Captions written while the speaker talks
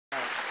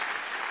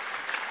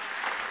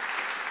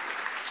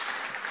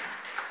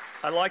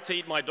I like to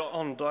eat my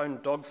own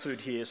dog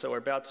food here, so we're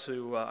about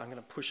to, I'm going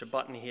to push a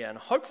button here and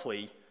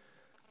hopefully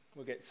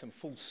we'll get some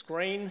full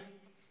screen.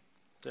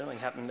 Something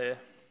happened there.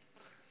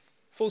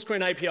 Full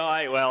screen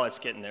API, well, it's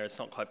getting there. It's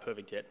not quite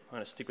perfect yet. I'm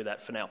going to stick with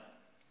that for now.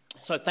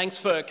 So thanks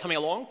for coming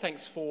along.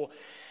 Thanks for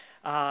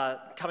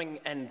coming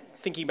and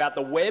thinking about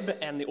the web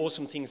and the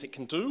awesome things it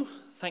can do.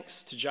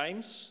 Thanks to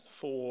James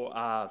for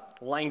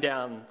throwing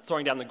down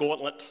the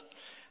gauntlet.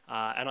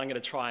 And I'm going to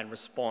try and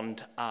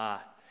respond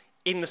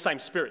in the same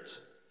spirit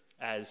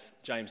as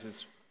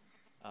James's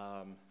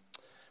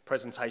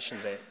presentation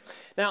there.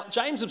 Now,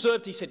 James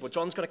observed, he said, well,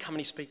 John's going to come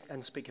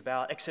and speak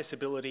about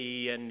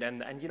accessibility,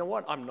 and you know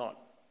what? I'm not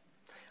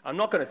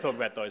going to talk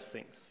about those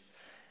things.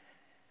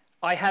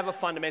 I have a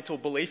fundamental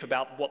belief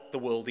about what the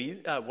world is,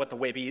 what the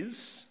web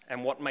is,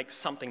 and what makes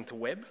something to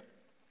web.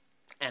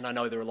 And I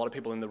know there are a lot of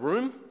people in the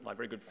room, my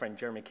very good friend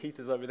Jeremy Keith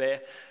is over there,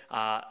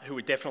 who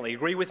would definitely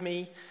agree with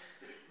me.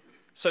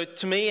 So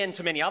to me and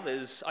to many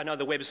others, I know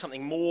the web is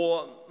something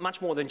much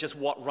more than just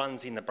what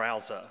runs in the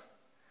browser.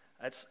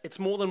 It's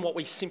more than what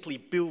we simply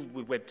build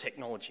with web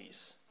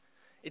technologies.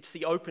 It's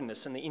the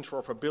openness and the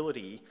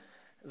interoperability,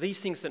 these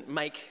things that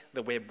make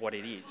the web what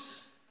it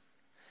is.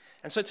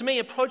 And so to me,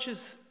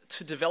 approaches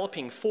to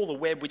developing for the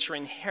web which are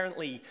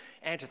inherently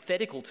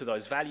antithetical to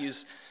those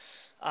values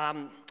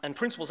and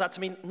principles are to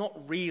me not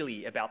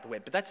really about the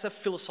web, but that's a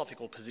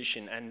philosophical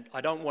position, and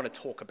I don't want to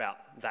talk about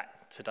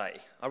that today.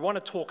 I want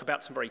to talk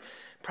about some very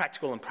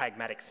practical and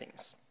pragmatic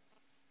things.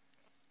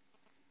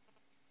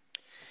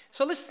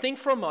 So let's think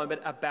for a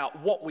moment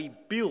about what we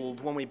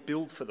build when we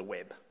build for the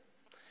web.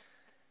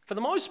 For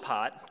the most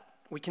part,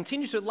 we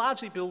continue to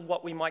largely build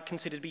what we might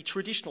consider to be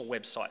traditional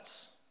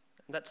websites.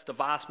 That's the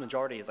vast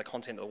majority of the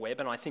content of the web,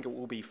 and I think it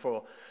will be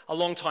for a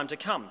long time to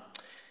come.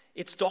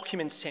 It's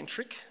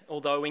document-centric,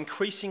 although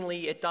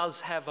increasingly it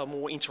does have a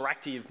more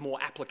interactive, more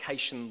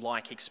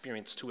application-like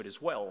experience to it as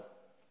well.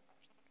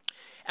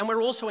 And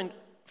we're also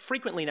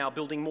frequently now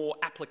building more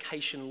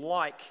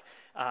application-like,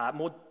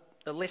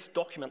 less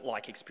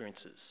document-like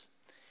experiences.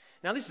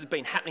 Now, this has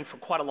been happening for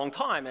quite a long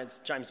time, as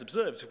James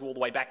observed, all the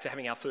way back to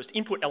having our first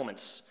input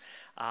elements.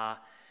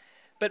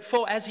 But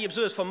as he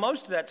observes, for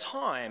most of that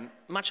time,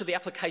 much of the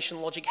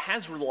application logic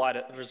has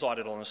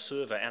resided on a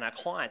server, and our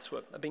clients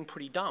have been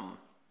pretty dumb.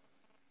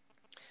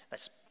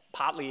 That's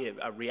partly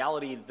a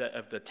reality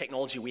of the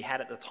technology we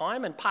had at the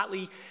time, and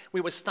partly we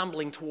were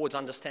stumbling towards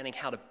understanding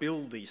how to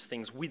build these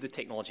things with the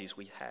technologies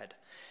we had.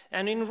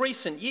 And in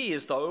recent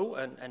years, though,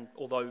 and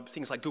although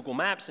things like Google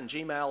Maps and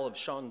Gmail have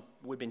shown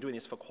we've been doing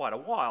this for quite a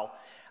while,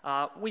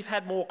 we've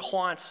had more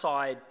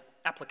client-side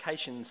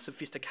application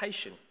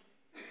sophistication.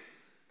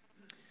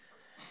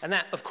 And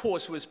that, of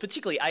course, was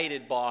particularly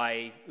aided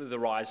by the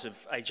rise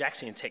of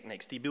Ajaxian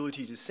techniques, the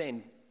ability to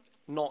send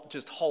not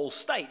just whole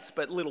states,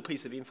 but little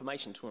pieces of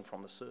information to and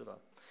from the server.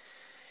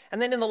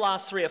 And then in the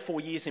last 3 or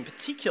 4 years in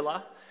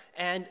particular,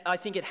 and I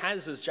think it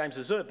has, as James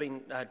observed,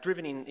 been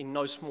driven in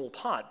no small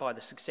part by the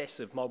success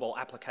of mobile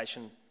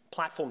application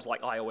platforms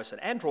like iOS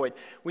and Android,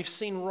 we've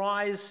seen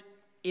rise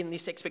in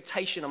this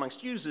expectation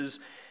amongst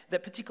users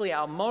that particularly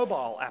our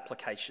mobile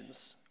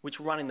applications, which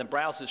run in the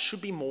browsers,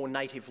 should be more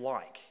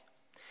native-like.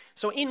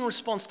 So in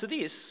response to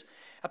this,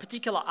 a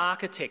particular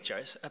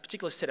architecture, a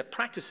particular set of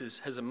practices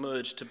has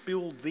emerged to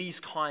build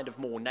these kind of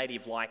more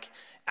native-like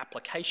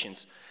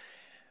applications.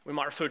 We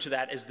might refer to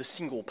that as the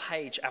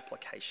single-page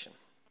application.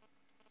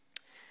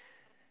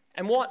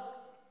 And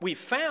what we've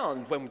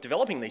found when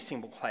developing these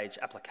single-page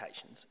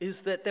applications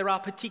is that there are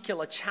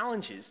particular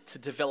challenges to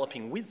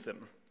developing with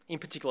them. In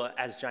particular,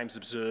 as James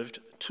observed,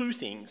 2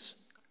 things,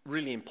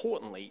 really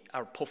importantly,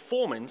 are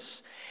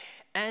performance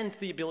and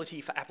the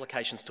ability for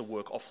applications to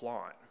work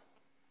offline.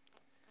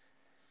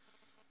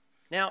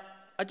 Now,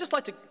 I'd just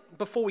like to,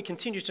 before we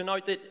continue, to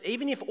note that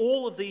even if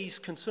all of these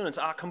concerns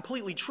are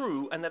completely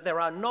true and that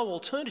there are no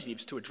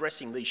alternatives to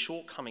addressing these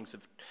shortcomings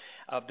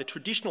of the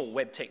traditional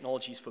web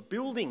technologies for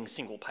building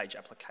single-page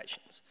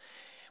applications,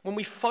 when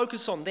we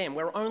focus on them,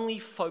 we're only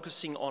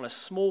focusing on a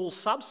small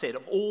subset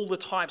of all the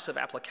types of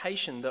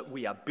application that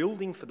we are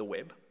building for the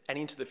web and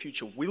into the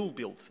future will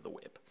build for the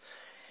web.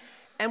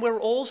 And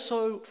we're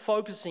also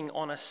focusing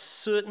on a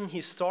certain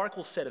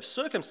historical set of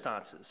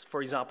circumstances.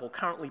 For example,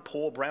 currently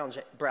poor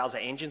browser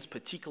engines,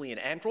 particularly in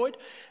Android,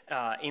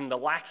 in the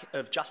lack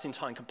of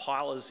just-in-time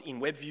compilers in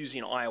web views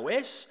in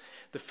iOS,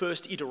 the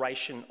first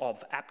iteration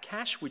of app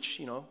cache, which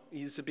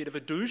is a bit of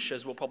a douche,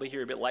 as we'll probably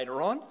hear a bit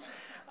later on.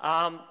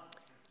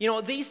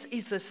 This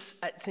is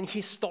it's an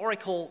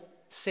historical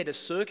set of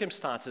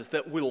circumstances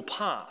that will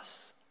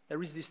pass.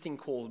 There is this thing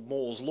called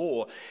Moore's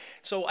law.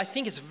 So I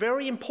think it's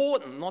very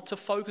important not to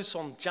focus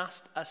on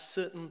just a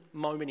certain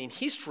moment in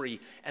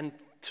history and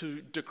to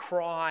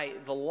decry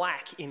the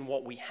lack in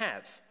what we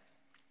have.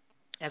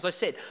 As I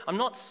said, I'm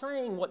not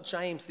saying what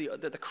James,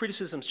 the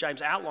criticisms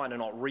James outlined are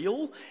not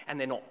real and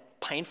they're not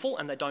painful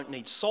and they don't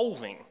need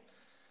solving.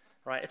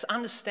 Right? It's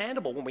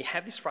understandable when we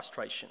have this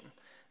frustration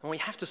and we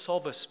have to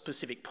solve a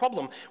specific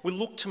problem, we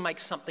look to make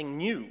something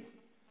new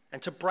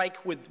and to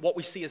break with what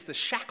we see as the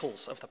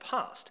shackles of the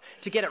past,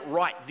 to get it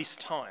right this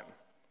time.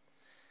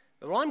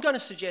 But what I'm going to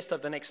suggest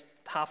over the next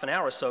half an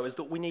hour or so is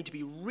that we need to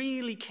be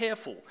really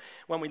careful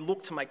when we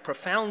look to make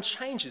profound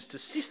changes to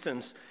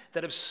systems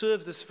that have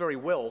served us very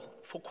well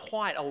for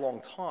quite a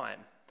long time,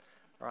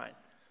 right?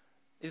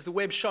 Is the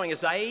web showing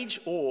its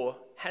age, or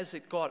has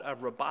it got a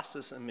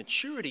robustness and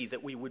maturity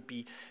that we would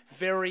be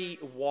very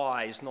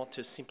wise not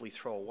to simply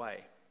throw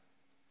away?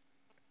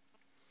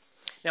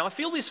 Now, I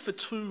feel this for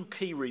two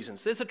key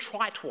reasons. There's a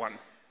trite one.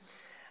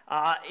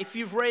 If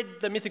you've read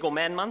The Mythical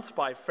Man Month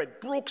by Fred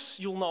Brooks,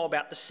 you'll know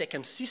about the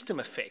second system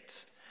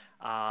effect.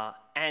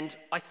 And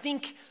I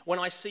think when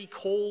I see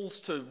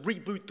calls to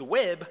reboot the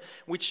web,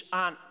 which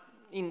aren't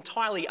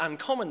entirely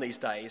uncommon these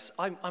days,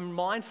 I'm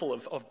mindful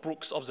of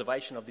Brooks'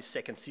 observation of this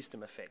second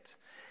system effect.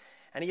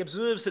 And he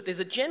observes that there's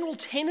a general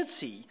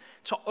tendency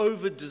to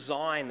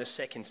over-design the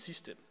second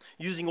system,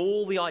 using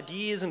all the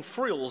ideas and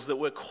frills that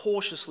were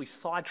cautiously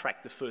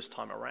sidetracked the first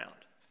time around.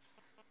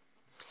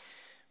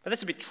 But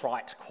that's a bit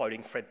trite,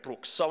 quoting Fred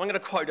Brooks. So I'm going to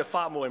quote a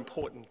far more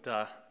important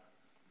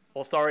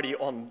authority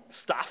on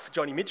stuff,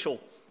 Johnny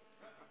Mitchell.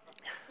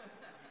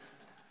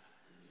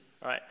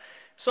 All right.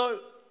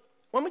 So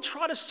when we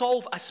try to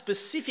solve a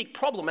specific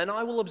problem, and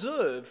I will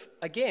observe,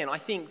 again, I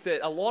think that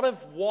a lot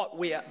of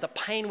the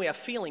pain we are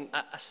feeling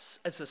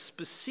is a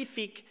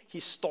specific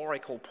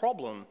historical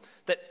problem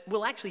that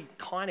will actually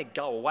kind of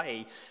go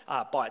away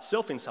by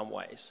itself in some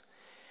ways.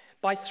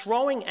 By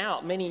throwing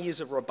out many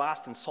years of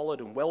robust and solid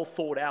and well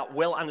thought out,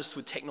 well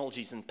understood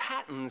technologies and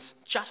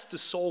patterns just to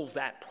solve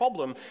that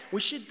problem,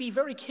 we should be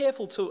very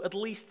careful to at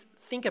least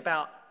think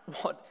about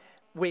what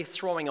we're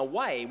throwing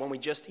away when we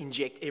just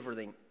inject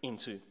everything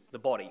into the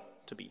body,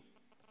 to be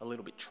a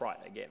little bit trite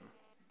again.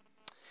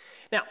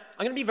 Now,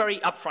 I'm going to be very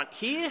upfront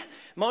here.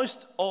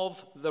 Most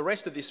of the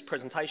rest of this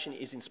presentation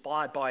is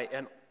inspired by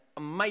an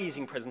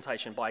amazing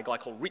presentation by a guy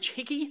called Rich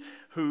Hickey,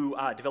 who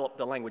developed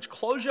the language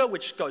Clojure,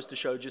 which goes to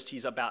show just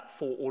he's about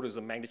 4 orders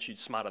of magnitude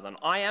smarter than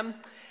I am.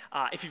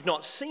 If you've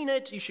not seen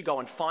it, you should go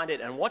and find it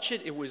and watch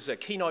it. It was a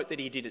keynote that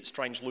he did at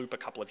Strange Loop a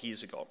couple of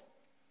years ago.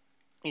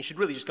 You should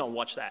really just go and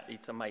watch that.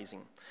 It's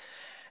amazing.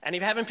 And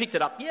if you haven't picked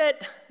it up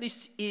yet,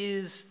 this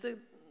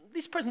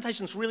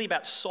presentation is really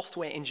about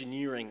software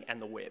engineering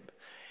and the web.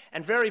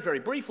 And very, very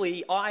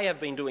briefly, I have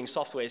been doing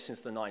software since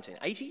the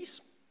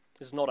 1980s.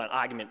 This is not an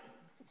argument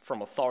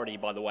from authority,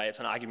 by the way. It's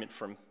an argument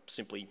from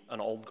simply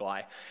an old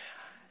guy.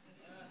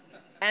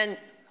 And,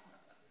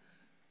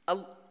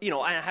 you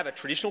know, I have a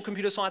traditional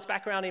computer science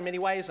background in many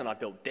ways, and I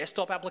built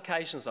desktop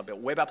applications, I built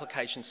web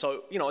applications.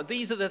 So, you know,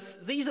 these are the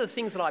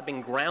things that I've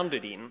been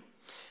grounded in.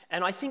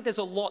 And I think there's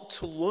a lot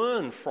to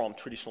learn from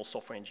traditional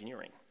software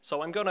engineering.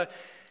 So I'm going to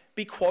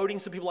be quoting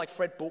some people like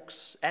Fred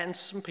Brooks and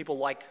some people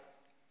like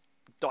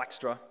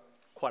Dijkstra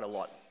quite a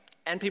lot,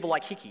 and people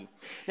like Hickey.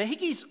 Now,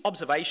 Hickey's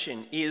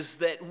observation is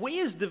that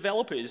we as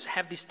developers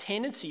have this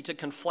tendency to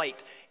conflate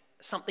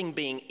something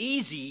being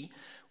easy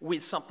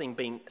with something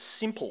being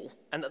simple,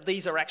 and that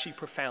these are actually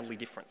profoundly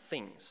different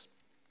things.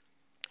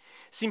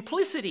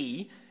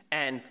 Simplicity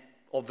and,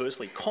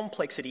 obviously,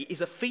 complexity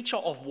is a feature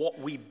of what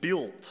we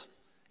build.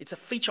 It's a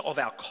feature of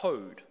our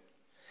code.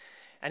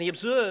 And he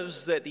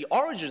observes that the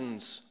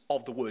origins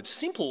of the word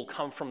simple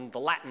come from the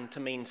Latin to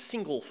mean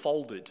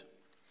single-folded,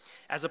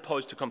 as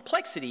opposed to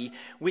complexity,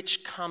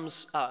 which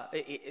comes,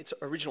 its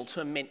original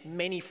term meant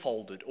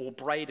many-folded or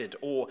braided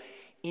or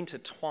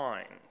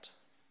intertwined.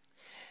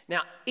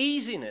 Now,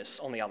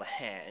 easiness, on the other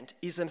hand,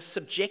 is a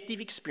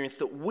subjective experience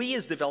that we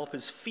as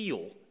developers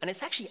feel, and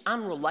it's actually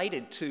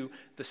unrelated to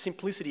the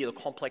simplicity or the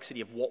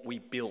complexity of what we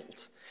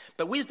build.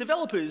 But we as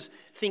developers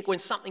think when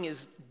something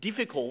is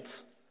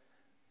difficult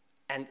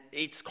and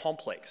it's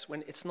complex,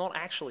 when it's not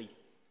actually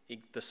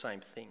the same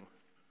thing.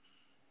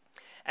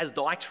 As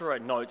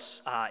Dijkstra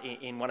notes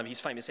in one of his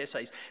famous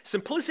essays,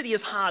 simplicity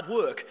is hard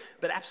work,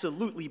 but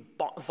absolutely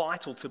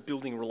vital to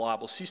building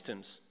reliable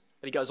systems.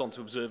 But he goes on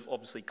to observe,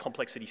 obviously,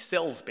 complexity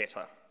sells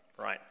better,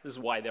 right? This is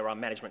why there are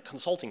management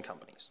consulting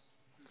companies.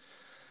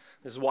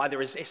 This is why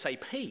there is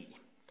SAP.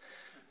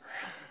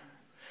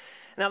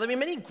 Now, there have been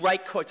many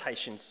great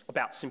quotations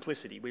about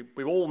simplicity.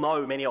 We all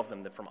know many of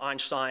them. They're from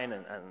Einstein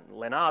and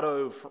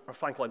Leonardo,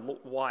 Frank Lloyd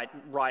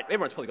Wright.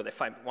 Everyone's probably got their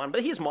favourite one,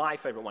 but here's my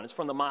favourite one. It's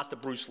from the master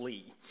Bruce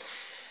Lee.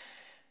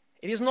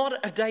 It is not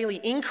a daily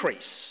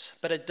increase,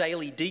 but a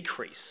daily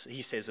decrease,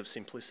 he says, of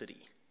simplicity.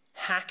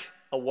 Hack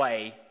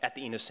away at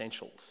the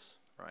inessentials,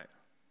 right?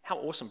 How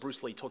awesome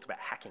Bruce Lee talked about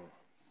hacking.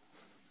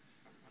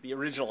 The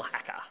original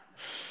hacker.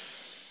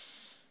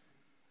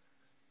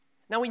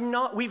 Now,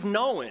 we've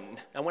known,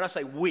 and when I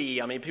say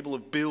we, I mean people who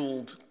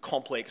build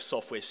complex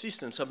software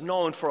systems have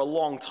known for a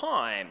long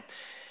time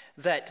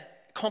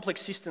that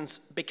complex systems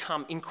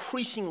become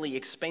increasingly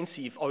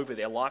expensive over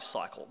their life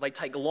cycle. They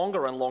take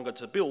longer and longer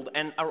to build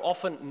and are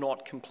often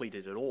not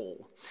completed at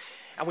all.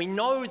 And we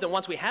know that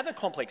once we have a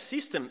complex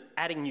system,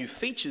 adding new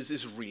features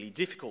is really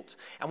difficult.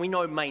 And we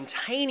know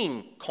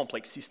maintaining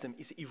complex system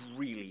is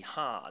really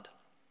hard.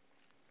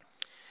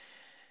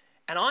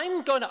 And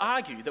I'm going to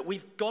argue that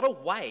we've got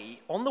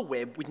away on the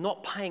web with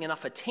not paying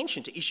enough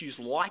attention to issues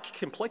like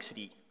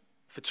complexity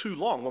for too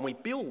long when we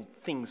build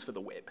things for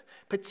the web,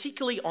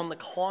 particularly on the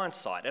client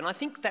side. And I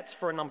think that's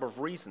for a number of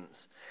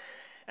reasons.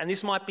 And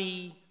this might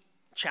be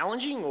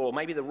challenging, or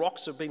maybe the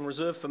rocks have been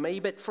reserved for me,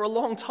 but for a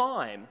long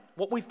time,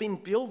 what we've been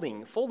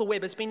building for the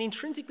web has been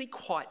intrinsically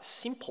quite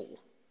simple.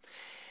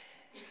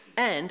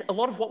 And a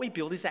lot of what we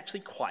build is actually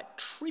quite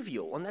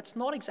trivial, and that's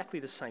not exactly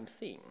the same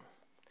thing.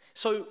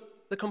 So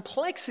the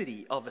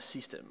complexity of a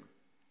system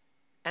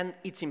and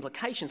its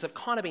implications have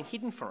kind of been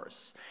hidden for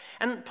us.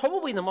 And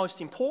probably the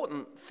most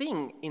important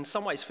thing in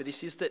some ways for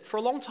this is that for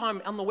a long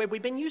time on the web,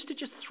 we've been used to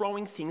just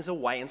throwing things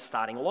away and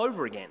starting all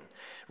over again,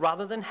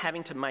 rather than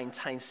having to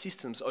maintain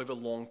systems over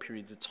long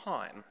periods of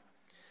time.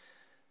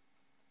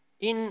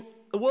 In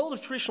the world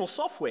of traditional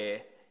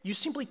software, you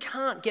simply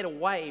can't get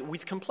away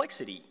with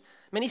complexity.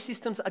 Many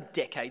systems are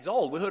decades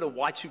old. We heard of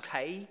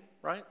Y2K,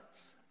 right?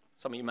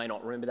 Some of you may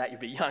not remember that, you're a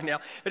bit young now,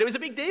 but it was a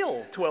big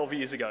deal 12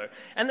 years ago.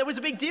 And it was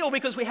a big deal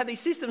because we had these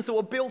systems that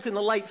were built in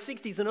the late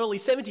 60s and early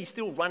 70s,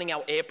 still running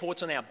our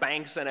airports and our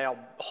banks and our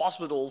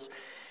hospitals,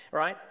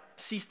 right?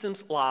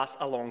 Systems last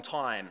a long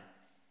time.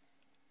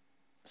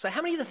 So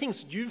how many of the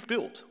things you've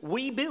built,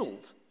 we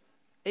build,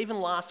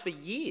 even last for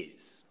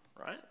years,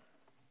 right?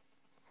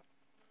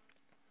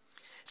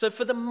 So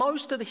for the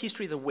most of the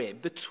history of the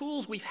web, the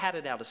tools we've had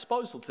at our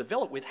disposal to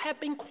develop with have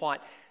been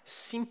quite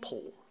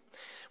simple.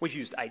 We've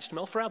used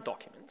HTML for our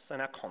documents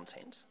and our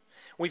content.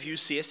 We've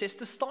used CSS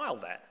to style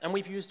that. And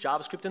we've used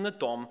JavaScript and the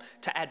DOM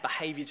to add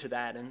behavior to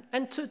that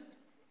and to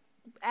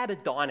add a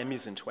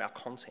dynamism to our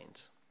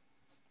content.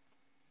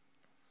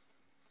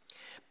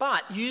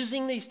 But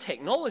using these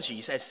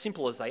technologies, as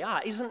simple as they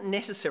are, isn't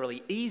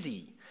necessarily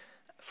easy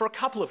for a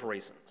couple of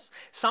reasons.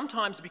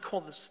 Sometimes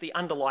because the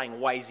underlying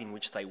ways in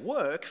which they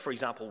work, for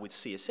example with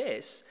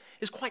CSS,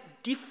 is quite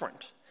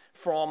different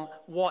from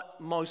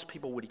what most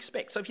people would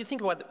expect. So if you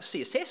think about how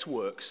CSS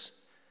works,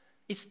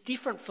 it's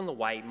different from the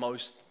way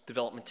most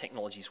development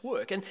technologies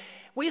work. And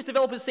we as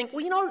developers think,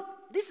 well, you know,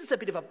 this is a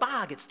bit of a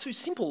bug, it's too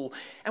simple,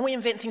 and we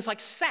invent things like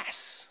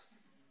Sass,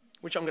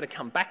 which I'm going to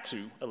come back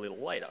to a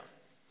little later.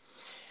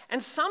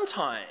 And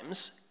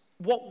sometimes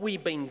what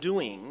we've been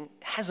doing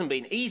hasn't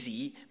been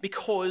easy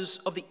because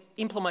of the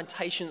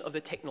implementation of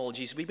the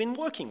technologies we've been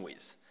working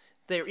with.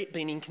 They've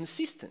been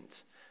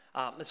inconsistent.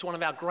 It's one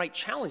of our great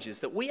challenges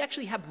that we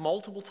actually have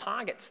multiple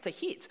targets to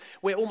hit,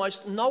 where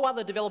almost no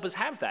other developers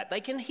have that. They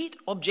can hit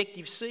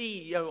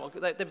Objective-C, you know,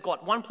 they've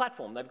got one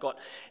platform, they've got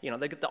the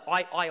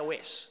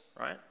iOS,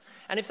 right?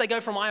 And if they go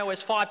from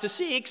iOS 5 to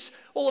 6,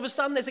 all of a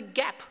sudden there's a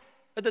gap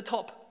at the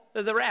top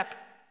of their app,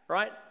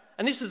 right?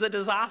 And this is a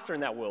disaster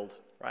in that world,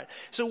 right?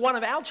 So one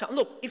of our challenges,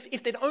 look,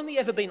 if there'd only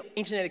ever been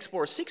Internet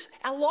Explorer 6,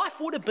 our life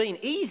would have been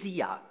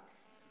easier,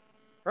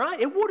 right?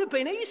 It would have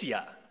been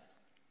easier,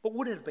 but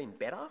would it have been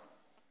better?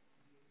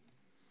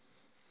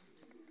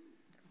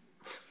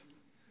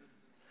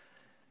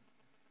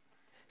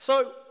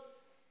 So,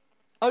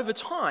 over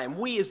time,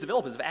 we as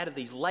developers have added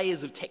these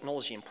layers of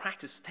technology and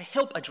practice to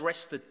help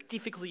address the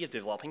difficulty of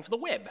developing for the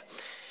web.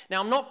 Now,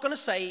 I'm not going to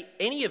say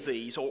any of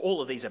these or all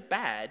of these are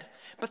bad,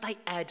 but they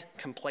add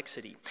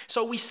complexity.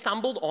 So we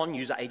stumbled on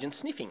user agent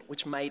sniffing,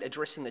 which made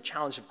addressing the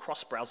challenge of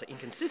cross-browser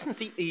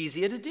inconsistency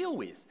easier to deal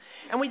with.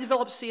 And we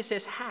developed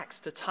CSS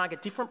hacks to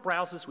target different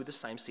browsers with the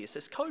same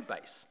CSS code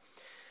base.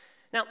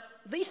 Now,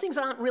 these things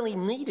aren't really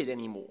needed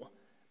anymore,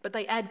 but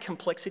they add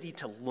complexity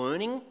to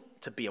learning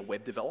to be a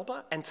web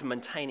developer and to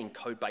maintaining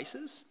code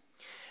bases.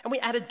 And we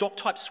added doc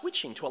type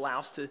switching to allow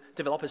us to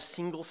develop a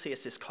single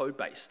CSS code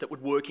base that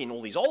would work in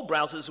all these old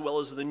browsers as well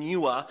as the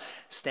newer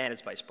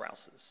standards-based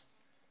browsers.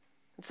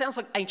 It sounds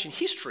like ancient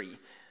history.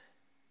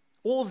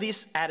 All of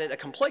this added a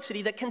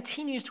complexity that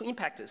continues to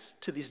impact us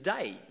to this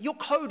day. Your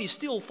code is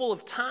still full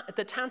of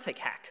the Tantec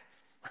hack,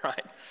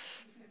 right?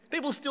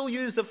 People still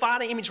use the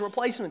Fada image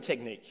replacement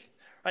technique.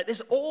 Right,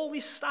 there's all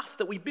this stuff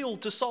that we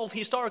build to solve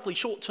historically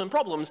short-term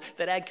problems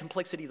that add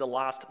complexity that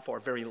last for a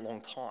very long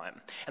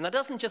time. And that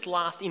doesn't just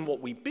last in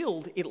what we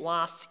build, it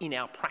lasts in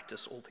our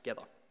practice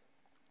altogether.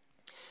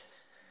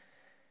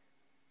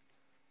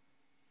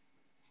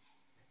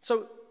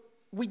 So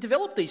we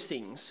developed these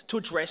things to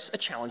address a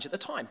challenge at the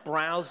time.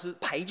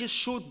 Pages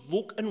should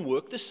look and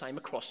work the same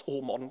across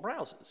all modern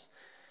browsers.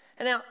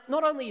 And now,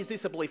 not only is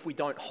this a belief we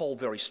don't hold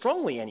very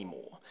strongly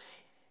anymore,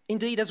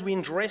 indeed, as we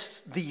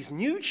address these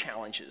new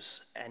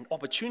challenges and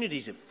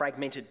opportunities of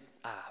fragmented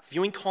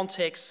viewing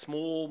contexts,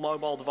 small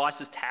mobile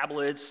devices,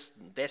 tablets,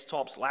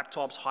 desktops,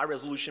 laptops,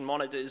 high-resolution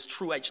monitors,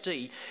 True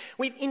HD,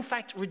 we've in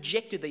fact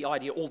rejected the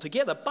idea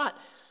altogether, but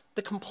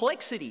the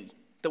complexity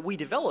that we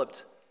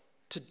developed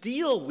to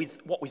deal with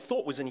what we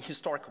thought was an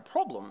historical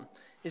problem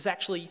is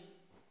actually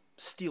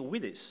still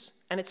with us,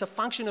 and it's a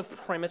function of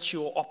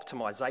premature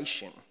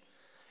optimization.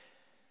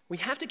 We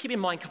have to keep in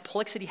mind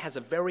complexity has a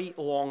very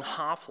long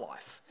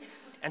half-life.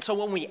 And so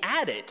when we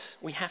add it,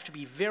 we have to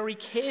be very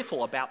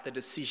careful about the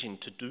decision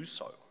to do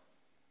so.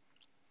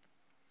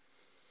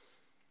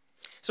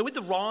 So with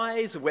the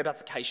rise of web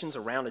applications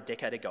around a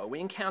decade ago, we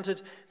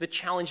encountered the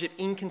challenge of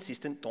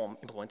inconsistent DOM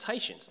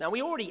implementations. Now,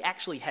 we already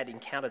actually had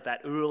encountered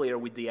that earlier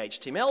with the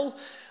HTML,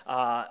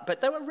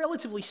 but they were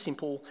relatively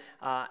simple,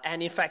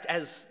 and in fact,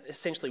 as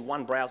essentially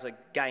one browser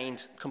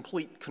gained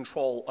complete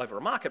control over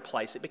a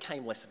marketplace, it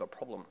became less of a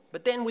problem.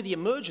 But then with the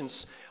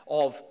emergence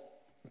of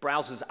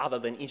browsers other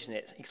than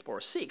Internet Explorer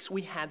 6,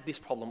 we had this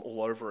problem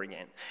all over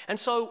again. And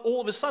so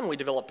all of a sudden we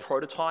developed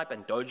Prototype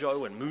and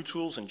Dojo and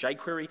MooTools and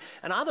jQuery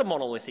and other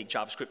monolithic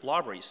JavaScript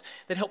libraries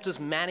that helped us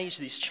manage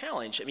this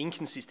challenge of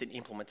inconsistent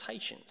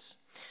implementations.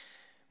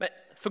 But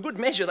for good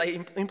measure, they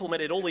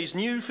implemented all these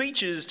new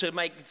features to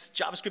make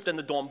JavaScript and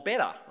the DOM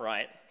better,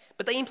 right?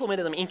 But they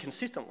implemented them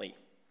inconsistently.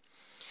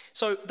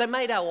 So they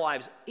made our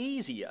lives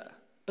easier,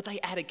 but they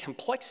added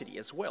complexity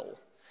as well.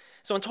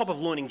 So on top of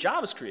learning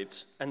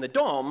JavaScript and the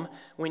DOM,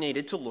 we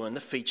needed to learn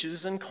the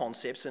features and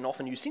concepts and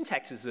often use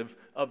syntaxes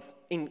of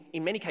in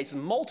many cases,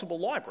 multiple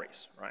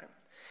libraries, right?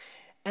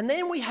 And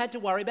then we had to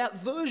worry about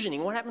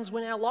versioning. What happens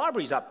when our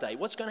libraries update?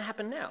 What's going to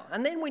happen now?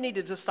 And then we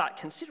needed to start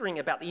considering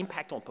about the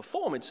impact on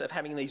performance of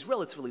having these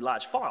relatively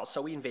large files.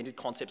 So we invented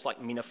concepts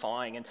like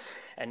minifying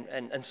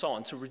and so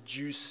on to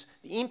reduce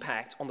the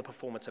impact on the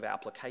performance of our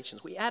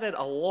applications. We added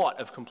a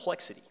lot of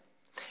complexity.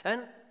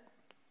 And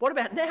what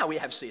about now? We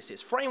have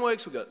CSS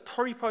frameworks, we've got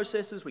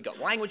preprocessors, we've got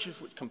languages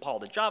which compile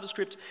to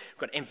JavaScript, we've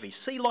got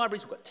MVC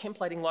libraries, we've got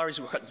templating libraries,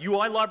 we've got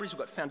UI libraries, we've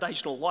got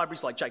foundational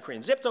libraries like jQuery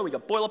and Zepto, we've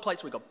got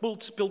boilerplates, we've got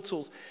build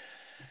tools.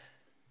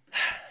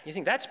 You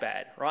think that's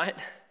bad, right?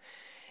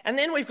 And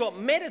then we've got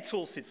meta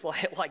toolsets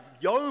like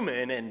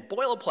Yeoman and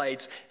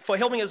boilerplates for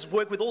helping us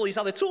work with all these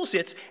other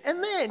toolsets.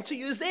 And then to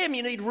use them,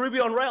 you need Ruby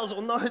on Rails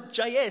or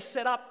Node.js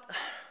set up.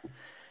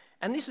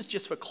 And this is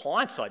just for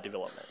client-side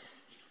development.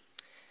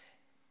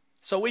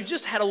 So we've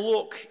just had a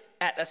look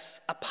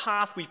at a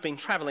path we've been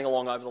traveling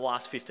along over the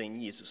last 15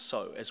 years or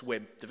so as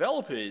web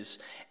developers,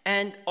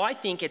 and I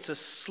think it's a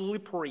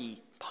slippery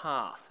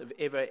path of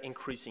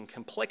ever-increasing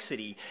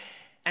complexity,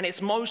 and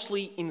it's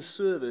mostly in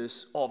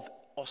service of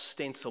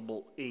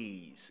ostensible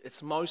ease.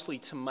 It's mostly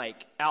to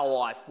make our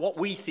life what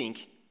we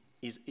think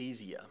is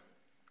easier.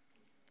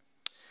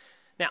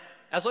 Now,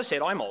 as I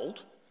said, I'm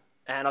old,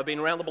 and I've been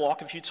around the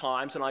block a few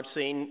times, and I've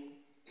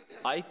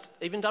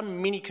even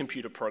done mini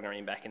computer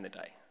programming back in the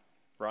day.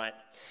 Right?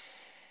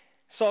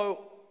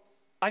 So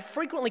I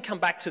frequently come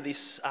back to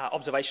this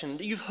observation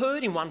that you've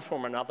heard in one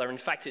form or another. In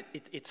fact,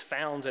 it's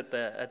found at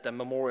the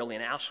memorial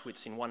in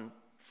Auschwitz in one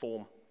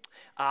form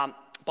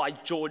by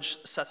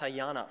George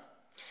Satayana.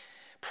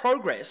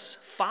 Progress,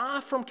 far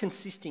from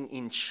consisting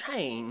in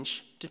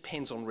change,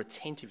 depends on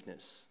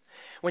retentiveness.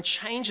 When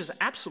change is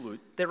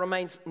absolute, there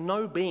remains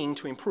no being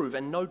to improve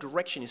and no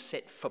direction is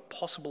set for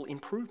possible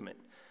improvement.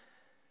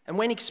 And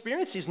when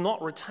experience is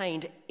not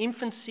retained,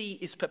 infancy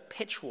is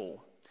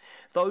perpetual.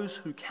 Those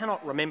who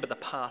cannot remember the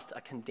past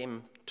are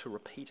condemned to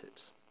repeat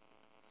it.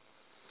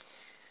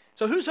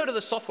 So who's heard of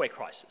the software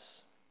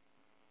crisis?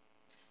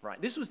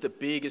 Right, this was the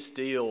biggest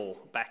deal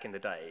back in the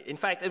day. In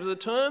fact, it was a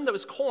term that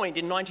was coined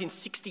in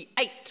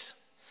 1968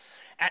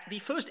 at the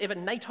first ever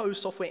NATO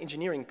Software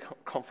Engineering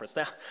Conference.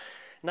 Now,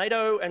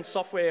 NATO and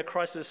software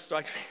crisis,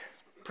 like,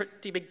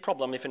 pretty big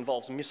problem if it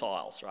involves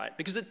missiles, right?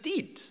 Because it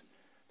did.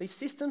 These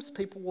systems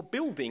people were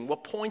building were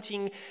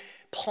pointing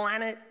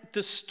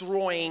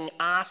planet-destroying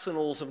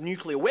arsenals of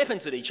nuclear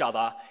weapons at each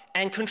other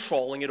and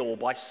controlling it all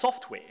by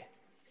software,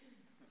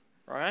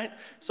 right?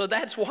 So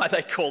that's why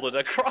they called it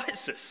a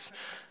crisis.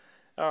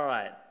 All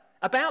right.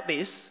 About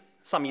this,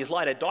 some years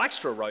later,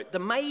 Dijkstra wrote, the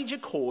major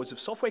cause of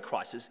software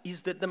crisis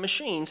is that the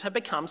machines have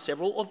become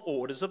several of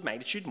orders of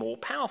magnitude more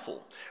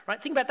powerful,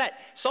 right? Think about that.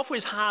 Software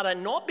is harder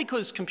not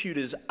because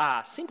computers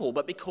are simple,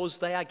 but because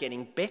they are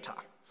getting better.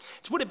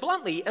 To put it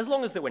bluntly, as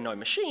long as there were no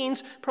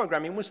machines,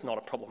 programming was not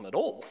a problem at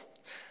all.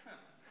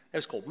 It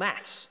was called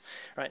maths,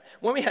 right?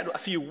 When we had a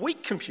few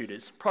weak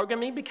computers,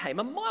 programming became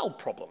a mild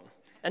problem.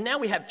 And now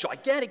we have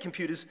gigantic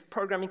computers,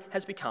 programming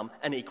has become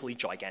an equally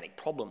gigantic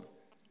problem,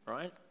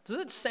 right? Does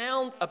it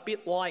sound a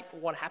bit like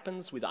what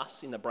happens with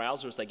us in the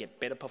browser as they get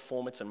better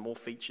performance and more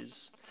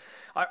features?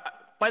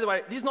 By the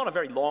way, this is not a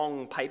very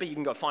long paper. You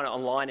can go find it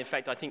online. In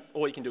fact, I think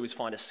all you can do is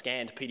find a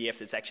scanned PDF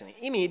that's actually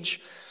an image.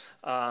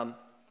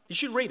 You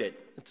should read it.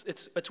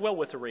 It's well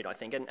worth a read, I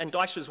think. And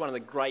Dijkstra is one of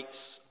the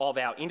greats of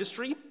our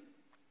industry,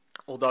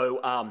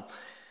 although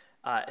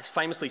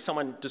famously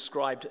someone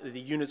described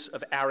the units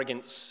of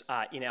arrogance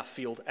in our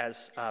field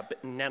as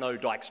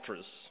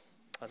nano-Dijkstras.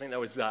 I think that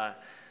was,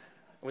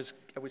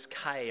 it was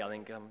Kay, I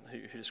think,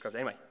 who described it.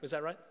 Anyway, was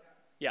that right?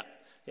 Yeah,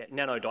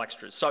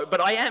 nano-Dijkstras. So,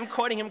 but I am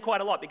quoting him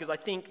quite a lot because I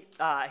think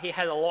he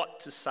had a lot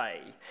to say.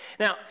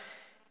 Now,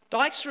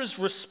 Dijkstra's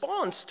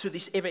response to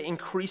this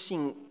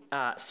ever-increasing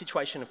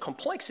situation of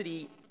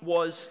complexity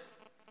was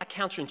a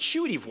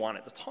counterintuitive one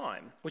at the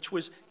time, which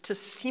was to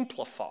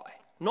simplify,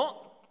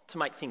 not to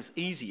make things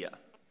easier.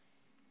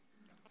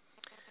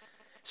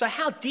 So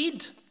how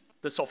did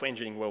the software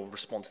engineering world will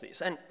respond to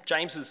this. And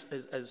James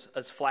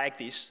has flagged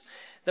this.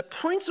 The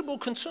principal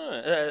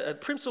concern, the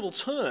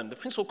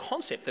principal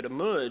concept that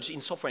emerged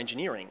in software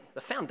engineering,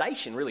 the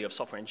foundation really of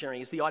software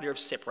engineering, is the idea of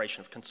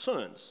separation of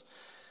concerns,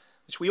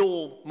 which we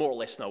all more or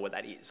less know what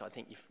that is. I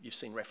think you've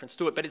seen reference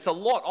to it, but it's a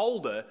lot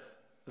older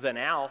than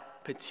our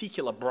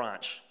particular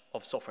branch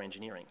of software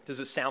engineering. Does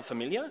it sound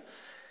familiar?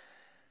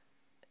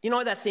 You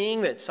know that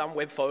thing that some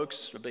web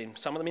folks,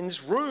 some of them in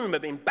this room,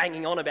 have been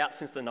banging on about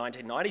since the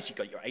 1990s? You've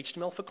got your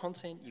HTML for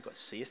content, you've got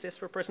CSS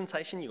for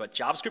presentation, you've got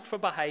JavaScript for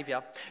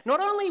behavior. Not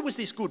only was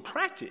this good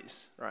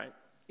practice, right,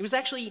 it was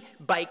actually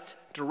baked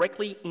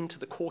directly into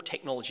the core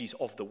technologies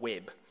of the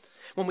web.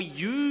 When we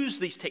use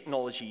these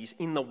technologies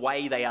in the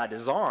way they are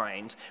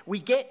designed, we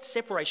get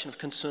separation of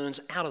concerns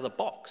out of the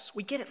box.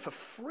 We get it for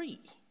free,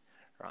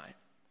 right?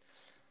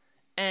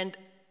 And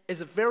there's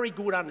a very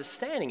good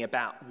understanding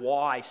about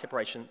why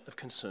separation of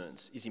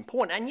concerns is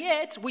important. And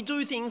yet, we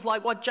do things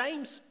like what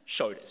James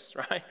showed us,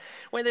 right?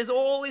 Where there's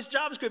all this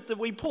JavaScript that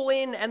we pull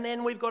in, and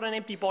then we've got an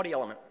empty body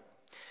element.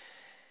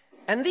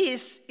 And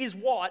this is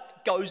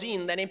what goes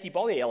in that empty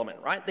body element,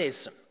 right? There's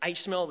some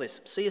HTML, there's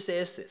some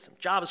CSS, there's some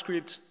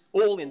JavaScript,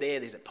 all in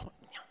there.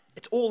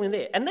 It's all in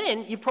there. And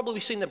then you've probably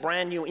seen the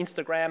brand new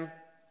Instagram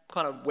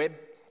kind of web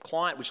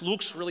client, which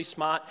looks really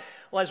smart.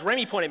 Well, as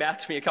Remy pointed out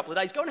to me a couple of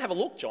days, go and have a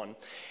look, John.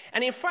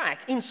 And in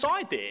fact,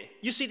 inside there,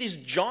 you see this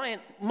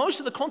giant, most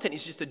of the content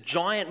is just a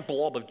giant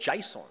blob of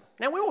JSON.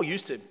 Now, we're all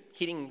used to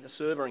hitting a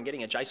server and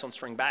getting a JSON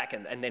string back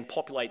and then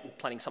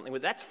planning something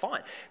with it. That's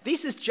fine.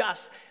 This is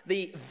just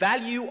the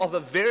value of a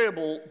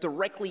variable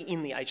directly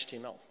in the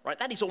HTML, right?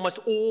 That is almost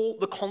all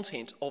the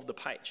content of the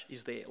page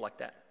is there like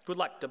that. Good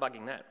luck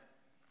debugging that.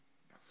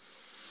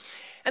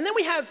 And then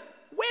we have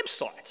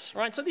websites,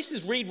 right? So this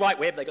is Read Write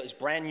Web. They've got this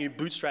brand new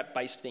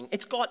Bootstrap-based thing.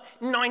 It's got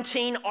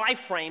 19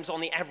 iframes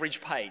on the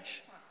average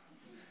page.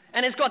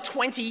 And it's got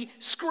 20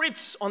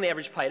 scripts on the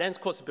average page. And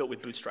of course, it's built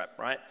with Bootstrap,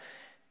 right?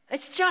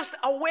 It's just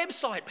a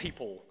website,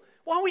 people.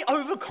 Why are we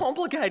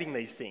overcomplicating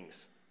these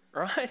things,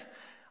 right?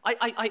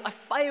 I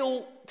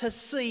fail to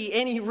see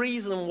any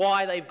reason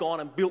why they've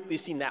gone and built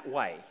this in that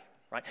way,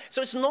 right?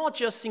 So it's not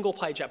just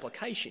single-page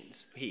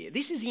applications here.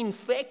 This is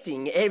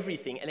infecting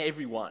everything and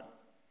everyone,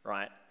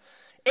 right?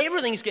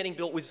 Everything's getting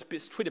built with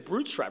Twitter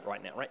Bootstrap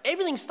right now, right?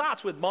 Everything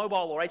starts with mobile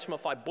or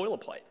HTML5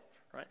 boilerplate,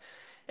 right?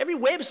 Every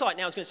website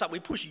now is going to start, we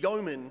push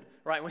Yeoman,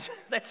 right?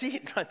 That's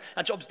it, right?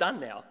 Our job's done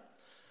now,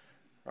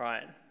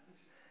 right?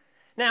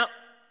 Now,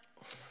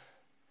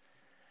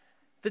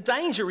 the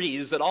danger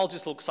is that I'll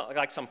just look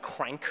like some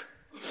crank.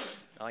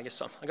 I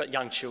guess I've got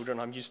young children,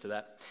 I'm used to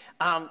that.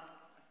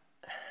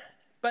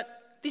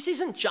 But this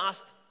isn't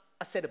just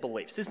a set of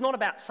beliefs. It's not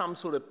about some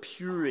sort of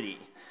purity.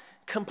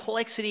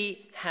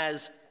 Complexity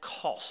has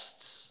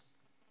costs.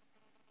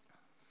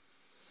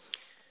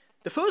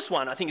 The first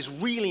one I think is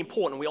really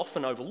important and we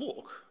often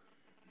overlook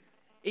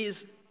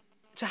is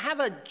to have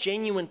a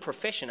genuine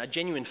profession, a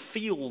genuine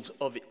field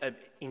of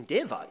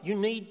endeavour, you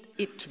need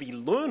it to be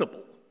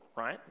learnable,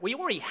 right? We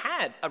already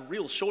have a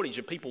real shortage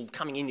of people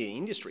coming into the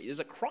industry.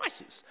 There's a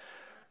crisis,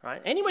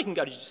 right? Anyone can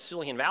go to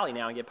Silicon Valley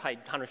now and get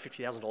paid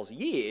 $150,000 a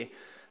year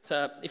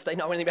if they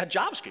know anything about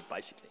JavaScript,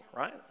 basically,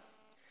 right?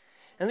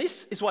 And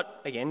this is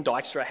what, again,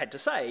 Dijkstra had to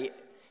say.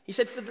 He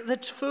said, the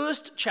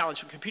first challenge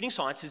for computing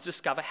science is to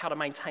discover how to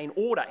maintain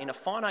order in a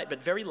finite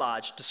but very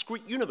large,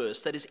 discrete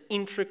universe that is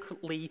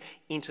intricately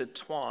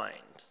intertwined.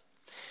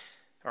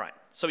 All right,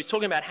 so he's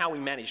talking about how we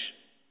manage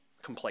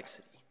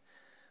complexity.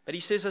 But he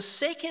says a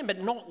second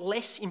but not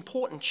less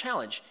important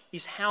challenge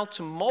is how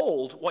to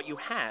mold what you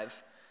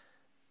have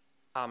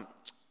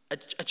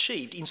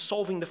achieved in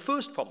solving the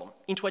first problem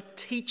into a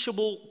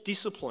teachable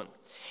discipline.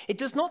 It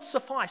does not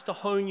suffice to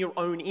hone your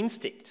own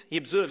instinct. He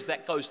observes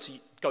that goes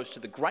to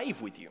the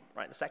grave with you,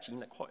 right? That's actually in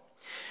the quote.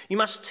 You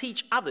must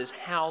teach others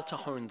how to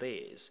hone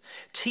theirs.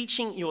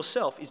 Teaching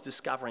yourself is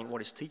discovering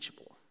what is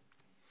teachable.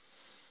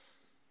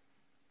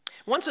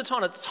 Once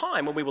upon a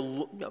time when we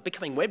were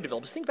becoming web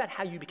developers, think about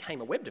how you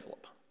became a web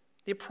developer.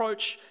 The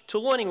approach to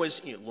learning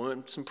was you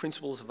learn some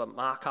principles of a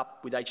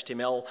markup with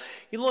HTML,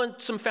 you learned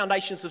some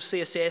foundations of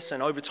CSS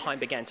and over time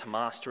began to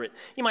master it.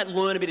 You might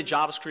learn a bit of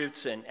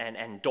JavaScript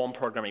and DOM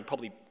programming,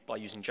 probably by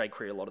using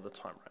jQuery a lot of the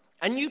time. Right?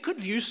 And you could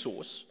view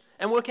source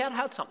and work out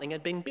how something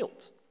had been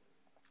built.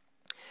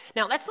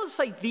 Now that's not to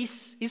say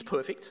this is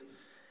perfect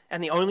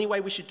and the only way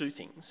we should do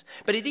things,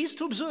 but it is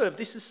to observe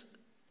this has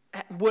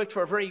worked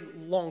for a very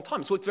long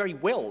time. It's worked very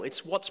well.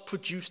 It's what's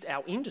produced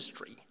our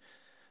industry,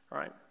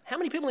 right? How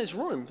many people in this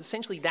room,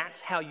 essentially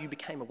that's how you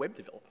became a web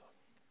developer,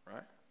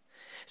 right?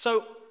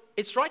 So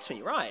it strikes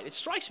me, right? It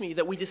strikes me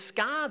that we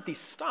discard this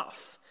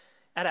stuff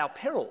at our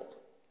peril,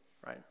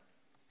 right?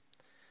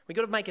 We've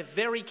got to make a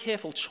very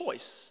careful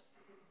choice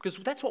because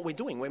that's what we're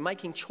doing. We're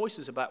making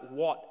choices about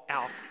what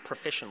our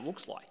profession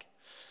looks like,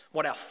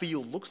 what our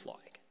field looks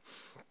like.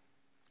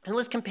 And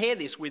let's compare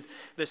this with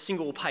the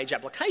single-page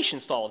application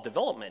style of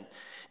development.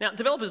 Now,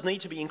 developers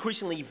need to be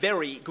increasingly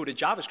very good at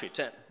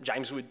JavaScript.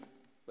 James would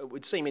it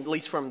would seem, at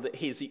least from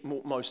his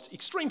most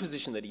extreme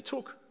position that he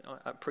took,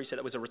 I appreciate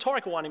that was a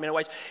rhetorical one in many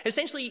ways,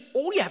 essentially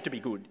all you have to be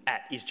good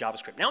at is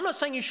JavaScript. Now, I'm not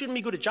saying you shouldn't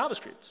be good at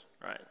JavaScript,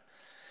 right?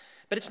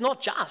 But it's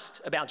not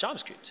just about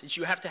JavaScript. It's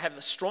you have to have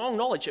a strong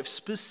knowledge of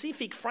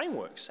specific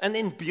frameworks and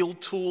then build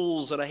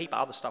tools and a heap of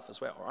other stuff as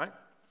well, right?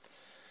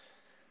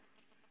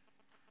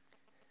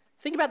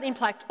 Think about the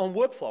impact on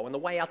workflow and the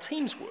way our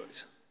teams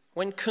worked.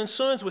 When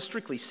concerns were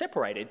strictly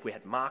separated, we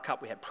had markup,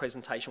 we had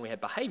presentation, we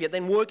had behavior,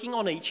 then working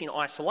on each in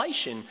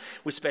isolation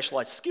with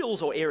specialized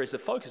skills or areas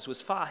of focus was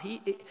far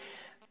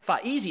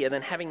easier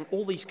than having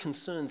all these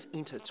concerns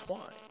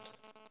intertwined.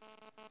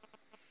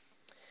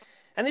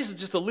 And this is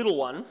just a little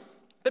one,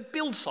 but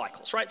build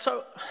cycles, right?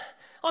 So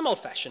I'm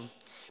old-fashioned,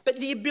 but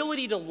the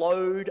ability to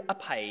load a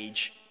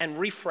page and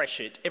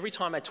refresh it every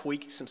time I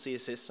tweak some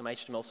CSS, some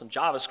HTML, some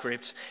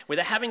JavaScript,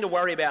 without having to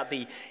worry about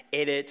the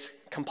edit,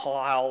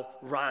 compile,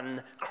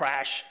 run,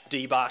 crash,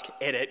 debug,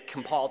 edit,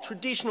 compile,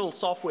 traditional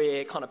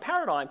software kind of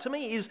paradigm, to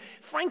me is,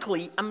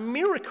 frankly, a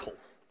miracle.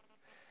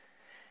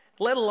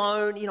 Let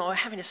alone, you know,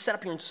 having to set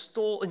up and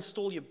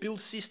install your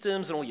build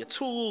systems and all your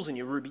tools and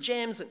your Ruby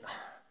gems. And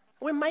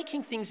we're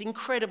making things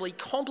incredibly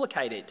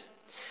complicated.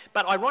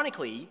 But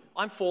ironically,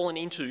 I'm fallen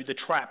into the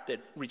trap that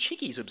Rich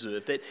Hickey's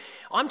observed, that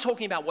I'm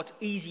talking about what's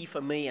easy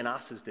for me and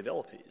us as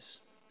developers.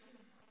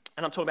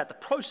 And I'm talking about the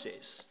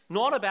process,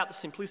 not about the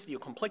simplicity or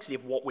complexity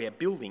of what we're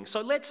building.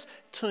 So let's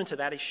turn to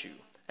that issue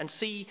and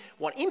see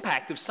what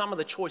impact of some of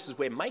the choices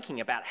we're making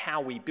about how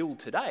we build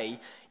today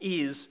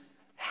is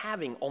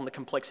having on the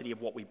complexity of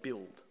what we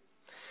build.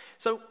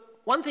 So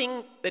one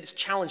thing that's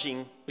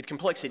challenging with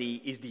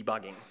complexity is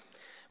debugging.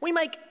 We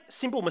make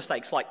simple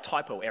mistakes like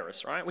typo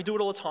errors, right? We do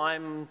it all the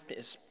time.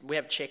 We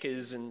have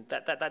checkers and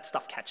that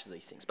stuff catches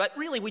these things. But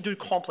really, we do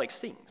complex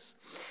things.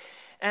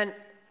 And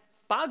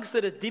bugs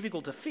that are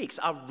difficult to fix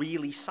are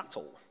really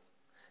subtle.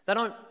 They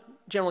don't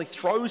generally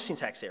throw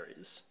syntax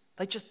errors.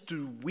 They just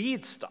do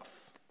weird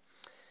stuff.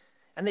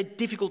 And they're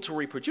difficult to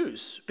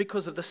reproduce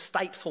because of the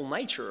stateful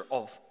nature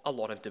of a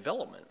lot of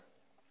development.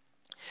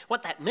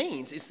 What that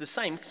means is the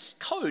same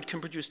code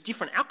can produce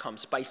different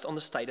outcomes based on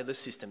the state of the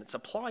system it's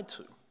applied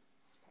to.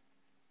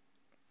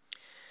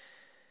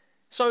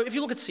 So if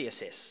you look at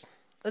CSS,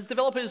 as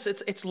developers,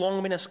 it's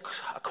long been a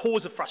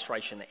cause of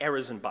frustration,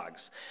 errors and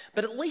bugs.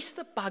 But at least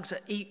the bugs are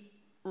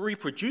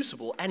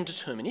reproducible and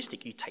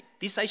deterministic. You take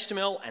this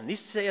HTML and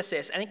this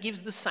CSS, and it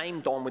gives the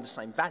same DOM with the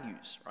same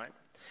values, right?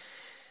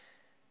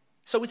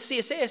 So with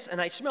CSS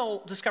and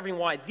HTML, discovering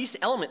why this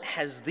element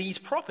has these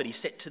properties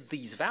set to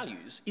these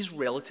values is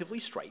relatively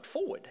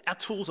straightforward. Our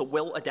tools are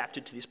well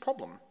adapted to this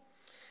problem.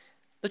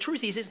 The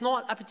truth is, it's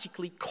not a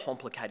particularly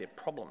complicated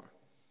problem.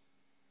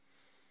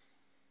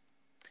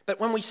 But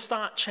when we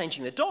start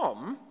changing the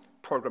DOM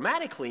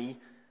programmatically,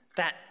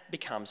 that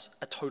becomes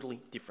a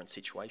totally different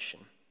situation.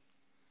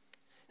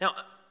 Now,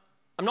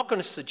 I'm not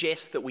going to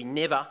suggest that we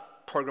never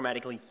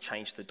programmatically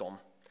change the DOM,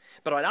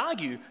 but I'd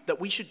argue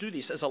that we should do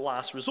this as a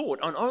last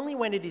resort, and only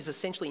when it is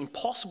essentially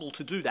impossible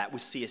to do that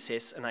with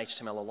CSS and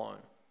HTML alone.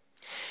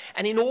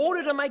 And in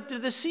order to make the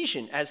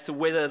decision as to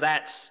whether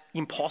that's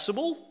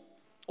impossible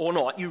or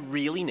not, you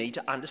really need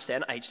to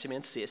understand HTML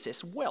and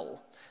CSS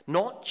well.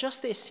 Not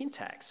just their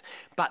syntax,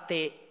 but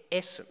their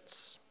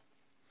essence.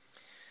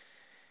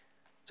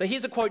 So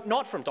here's a quote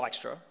not from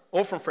Dijkstra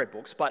or from Fred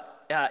Brooks,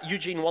 but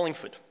Eugene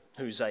Wallingford,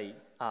 who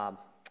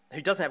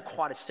doesn't have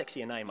quite a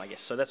sexier name, I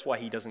guess, so that's why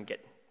he doesn't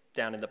get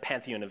down in the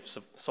pantheon of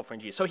software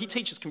engineers. So he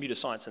teaches computer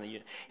science in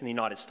the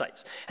United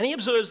States. And he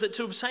observes that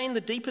to obtain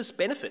the deepest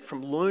benefit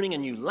from learning a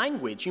new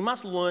language, you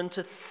must learn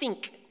to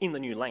think in the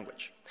new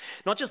language.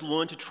 Not just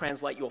learn to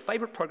translate your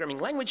favorite programming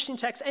language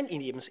syntax and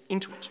idioms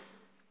into it.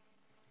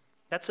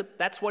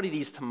 That's what it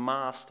is to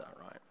master,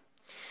 right?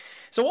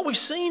 So what we've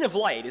seen of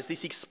late is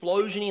this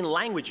explosion in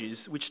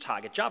languages which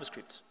target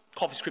JavaScript.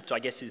 CoffeeScript, I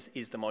guess,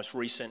 is the most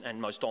recent and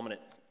most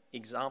dominant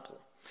example.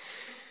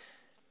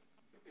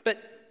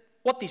 But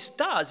what this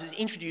does is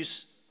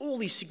introduce all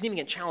these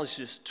significant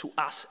challenges to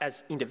us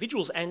as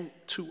individuals and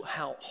to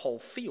our whole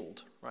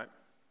field, right?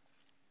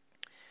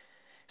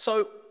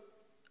 So,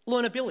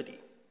 learnability.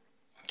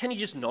 Can you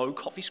just know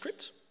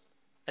CoffeeScript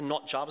and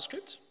not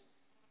JavaScript,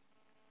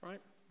 right?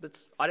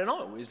 I don't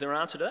know, is there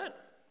an answer to that?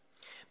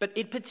 But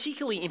it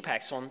particularly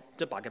impacts on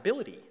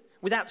debuggability.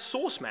 Without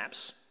source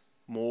maps,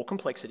 more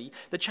complexity,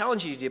 the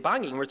challenge of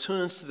debugging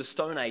returns to the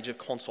stone age of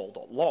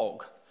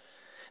console.log.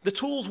 The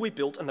tools we've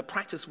built and the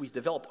practice we've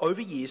developed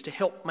over years to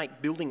help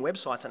make building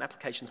websites and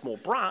applications more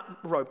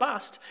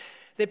robust,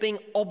 they're being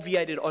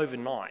obviated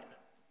overnight,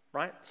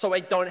 right? So I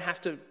don't have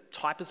to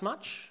type as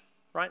much,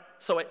 right?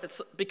 So it's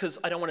because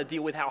I don't want to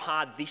deal with how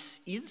hard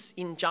this is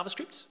in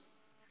JavaScript,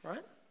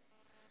 right?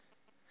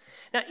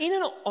 Now, in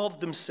and of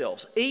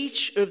themselves,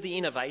 each of the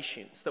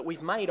innovations that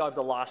we've made over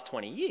the last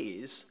 20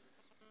 years,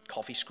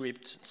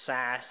 CoffeeScript,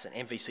 SAS,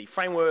 and MVC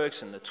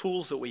frameworks, and the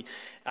tools that we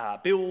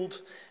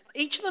build,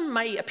 each of them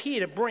may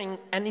appear to bring,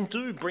 and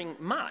do bring,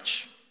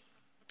 much.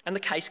 And the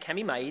case can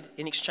be made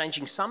in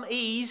exchanging some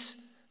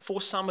ease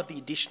for some of the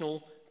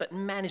additional but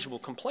manageable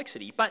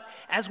complexity. But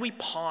as we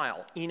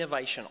pile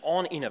innovation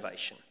on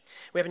innovation,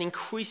 We have an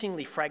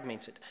increasingly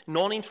fragmented,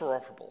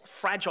 non-interoperable,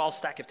 fragile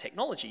stack of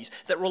technologies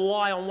that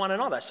rely on one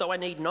another. So I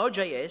need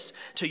Node.js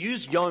to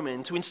use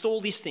Yeoman to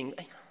install this thing.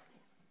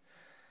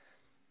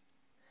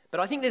 But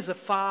I think there's a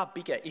far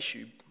bigger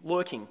issue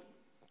lurking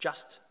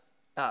just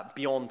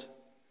beyond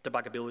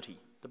debuggability.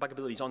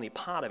 Debuggability is only a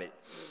part of it.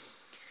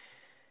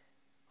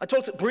 I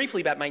talked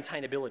briefly about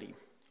maintainability.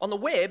 On the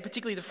web,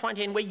 particularly the front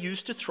end, we're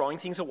used to throwing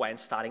things away and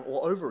starting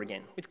all over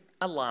again with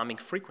alarming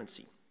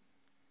frequency.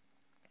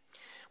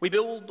 We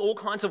build all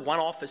kinds of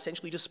one-off,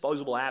 essentially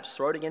disposable apps,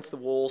 throw it against the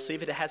wall, see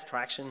if it has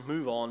traction,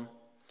 move on.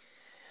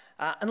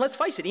 And let's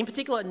face it, in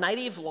particular,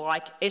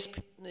 native-like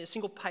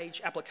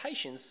single-page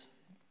applications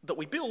that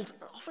we build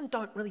often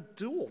don't really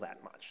do all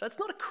that much. That's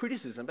not a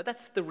criticism, but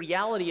that's the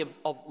reality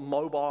of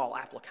mobile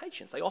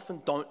applications. They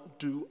often don't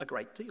do a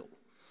great deal.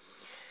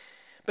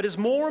 But as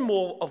more and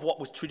more of what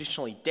was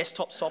traditionally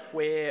desktop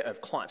software, of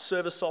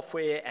client-server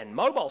software, and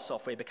mobile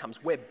software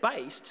becomes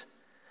web-based,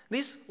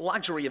 this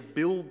luxury of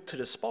build to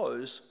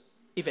dispose,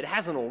 if it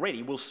hasn't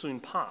already, will soon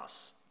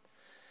pass.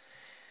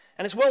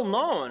 And it's well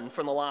known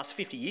from the last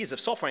 50 years of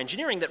software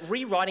engineering that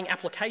rewriting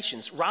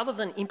applications, rather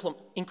than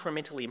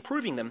incrementally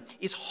improving them,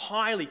 is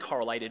highly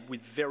correlated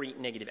with very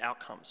negative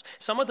outcomes.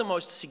 Some of the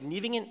most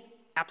significant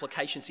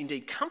applications,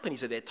 indeed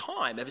companies of their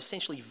time, have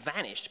essentially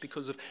vanished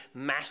because of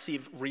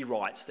massive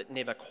rewrites that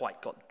never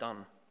quite got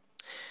done.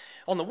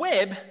 On the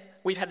web,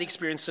 we've had the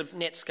experience of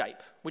Netscape,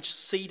 which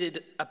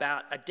ceded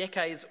about a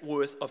decade's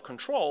worth of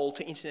control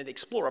to Internet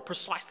Explorer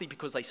precisely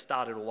because they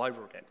started all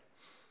over again.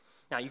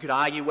 Now, you could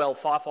argue, well,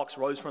 Firefox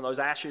rose from those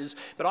ashes,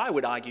 but I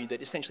would argue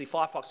that essentially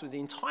Firefox was an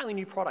entirely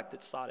new product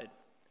that started.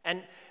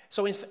 And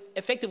so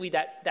effectively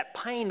that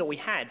pain that we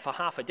had for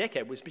half a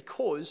decade was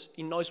because,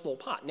 in no small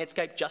part,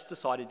 Netscape just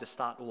decided to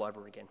start all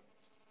over again.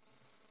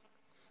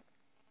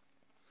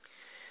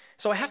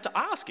 So I have to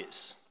ask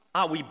us,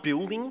 are we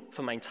building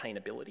for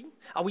maintainability?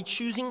 Are we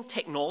choosing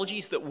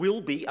technologies that will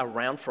be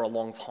around for a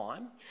long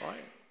time? Right?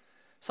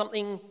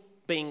 Something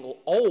being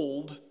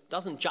old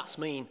doesn't just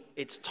mean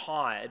it's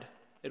tired.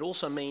 It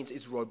also means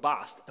it's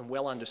robust and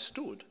well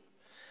understood.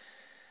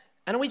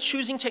 And are we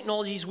choosing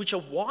technologies which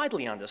are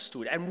widely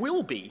understood and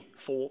will be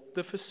for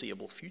the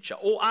foreseeable future?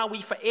 Or are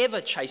we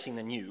forever chasing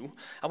the new?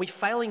 Are we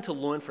failing to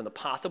learn from the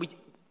past? Are we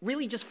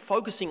really just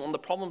focusing on the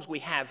problems we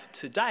have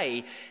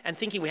today and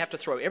thinking we have to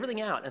throw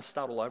everything out and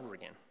start all over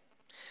again?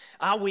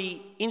 Are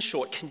we, in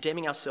short,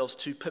 condemning ourselves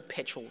to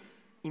perpetual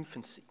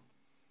infancy?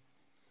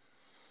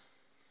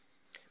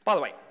 By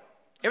the way,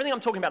 everything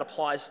I'm talking about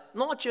applies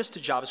not just to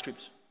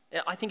JavaScript.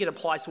 I think it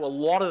applies to a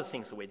lot of the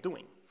things that we're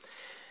doing.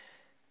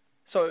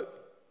 So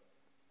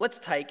let's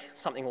take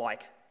something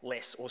like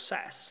less or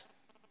Sass.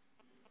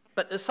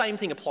 But the same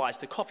thing applies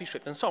to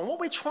CoffeeScript and so on. What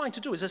we're trying to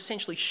do is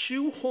essentially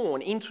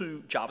shoehorn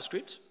into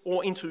JavaScript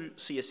or into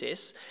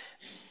CSS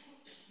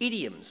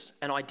idioms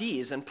and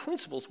ideas and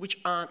principles which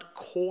aren't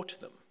core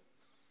to them.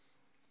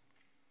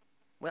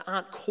 Well,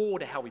 aren't core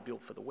to how we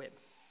build for the web.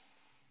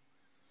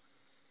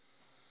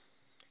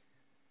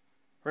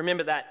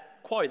 Remember that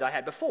quote I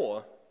had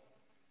before?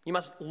 You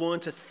must learn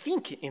to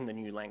think in the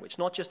new language,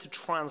 not just to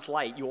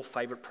translate your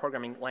favorite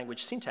programming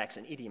language syntax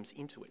and idioms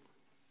into it.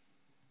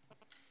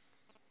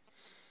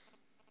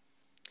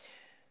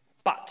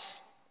 But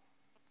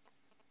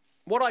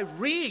what I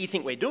really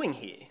think we're doing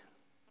here,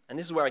 and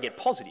this is where I get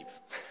positive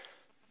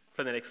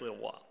for the next little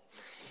while,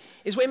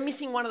 is we're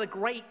missing one of the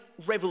great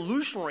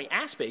revolutionary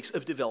aspects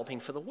of developing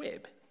for the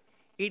web.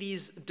 It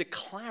is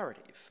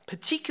declarative,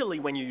 particularly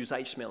when you use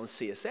HTML and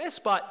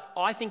CSS, but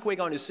I think we're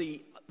going to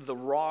see the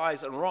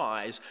rise and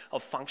rise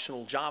of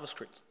functional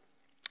JavaScript.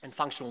 And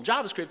functional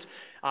JavaScript,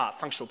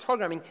 functional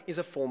programming, is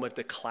a form of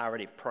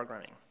declarative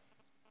programming.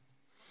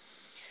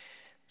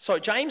 So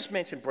James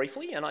mentioned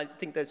briefly, and I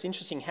think that's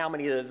interesting how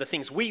many of the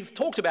things we've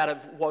talked about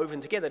have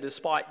woven together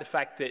despite the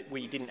fact that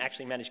we didn't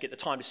actually manage to get the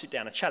time to sit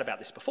down and chat about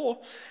this before.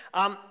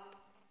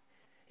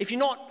 If you're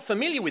not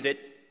familiar with it,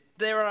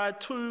 there are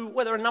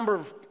a number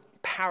of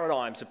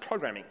paradigms of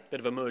programming that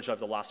have emerged over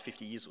the last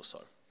 50 years or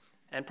so.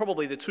 And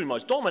probably the two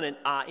most dominant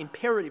are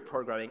imperative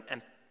programming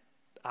and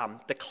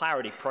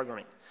declarative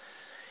programming.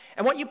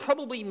 And what you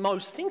probably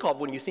most think of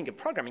when you think of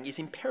programming is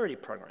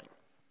imperative programming.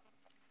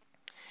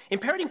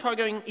 Imperative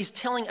programming is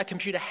telling a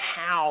computer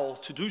how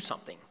to do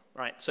something,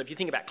 right? So if you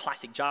think about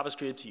classic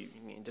JavaScript, you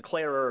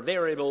declare a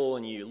variable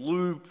and you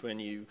loop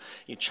and you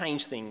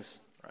change things.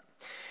 Right?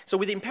 So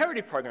with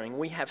imperative programming,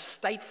 we have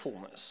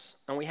statefulness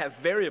and we have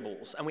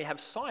variables and we have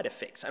side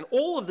effects. And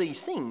all of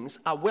these things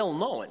are well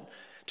known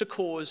to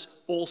cause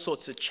all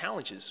sorts of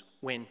challenges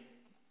when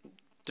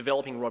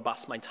developing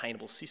robust,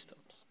 maintainable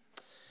systems.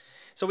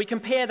 So we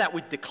compare that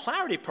with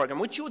declarative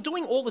programming, which you're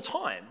doing all the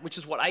time, which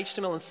is what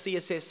HTML and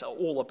CSS are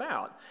all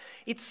about.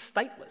 It's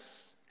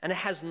stateless. And it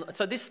has,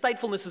 so this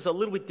statefulness is a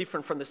little bit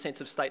different from the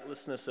sense of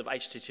statelessness of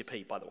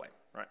HTTP, by the way,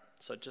 right?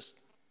 So just,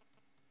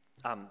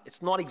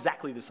 it's not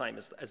exactly the same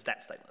as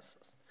that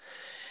statelessness.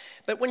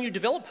 But when you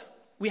develop,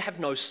 we have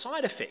no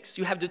side effects.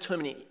 You have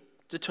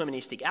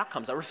deterministic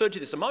outcomes. I referred to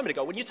this a moment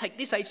ago. When you take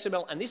this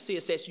HTML and this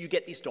CSS, you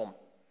get this DOM,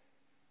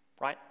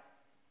 right?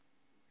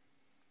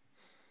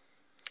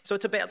 So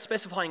it's about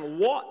specifying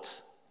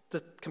what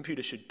the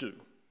computer should do.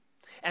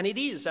 And it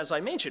is, as I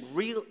mentioned,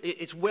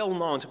 it's well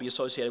known to be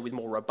associated with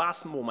more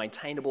robust, more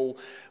maintainable,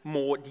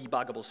 more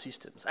debuggable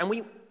systems. And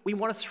we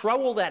want to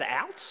throw all that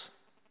out.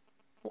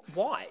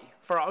 Why?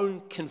 For our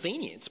own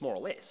convenience, more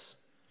or less.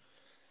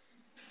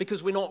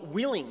 Because we're not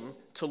willing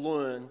to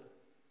learn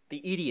the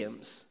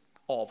idioms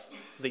of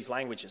these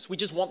languages. We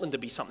just want them to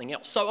be something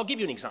else. So I'll give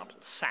you an example,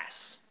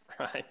 SAS,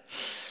 right?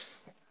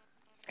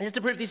 And just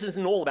to prove this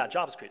isn't all about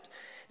JavaScript.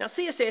 Now,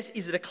 CSS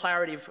is a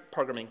declarative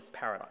programming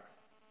paradigm.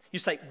 You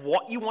state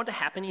what you want to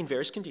happen in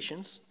various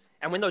conditions,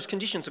 and when those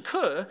conditions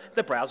occur,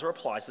 the browser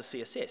applies the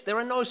CSS. There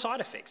are no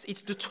side effects.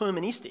 It's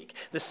deterministic.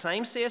 The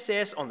same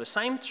CSS on the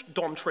same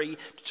DOM tree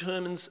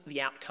determines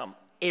the outcome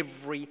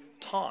every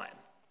time,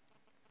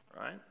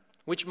 right?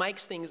 Which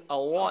makes things a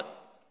lot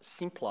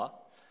simpler,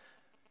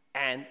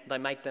 and they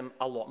make them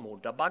a lot more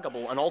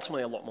debuggable and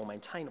ultimately a lot more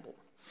maintainable.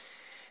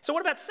 So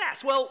what about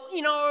SAS? Well,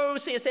 you know,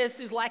 CSS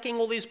is lacking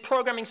all this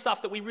programming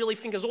stuff that we really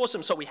think is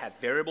awesome. So we have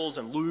variables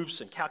and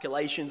loops and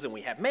calculations, and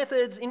we have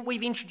methods, and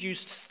we've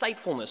introduced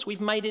statefulness. We've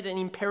made it an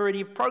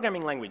imperative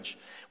programming language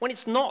when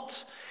it's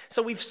not.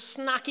 So we've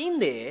snuck in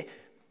there,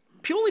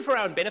 purely for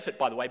our own benefit,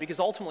 by the way,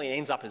 because ultimately it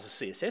ends up as a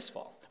CSS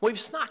file. We've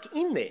snuck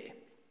in there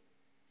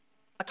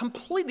a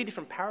completely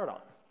different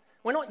paradigm.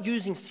 We're not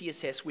using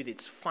CSS with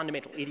its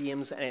fundamental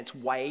idioms and its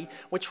way.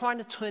 We're trying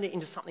to turn it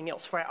into something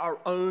else for our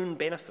own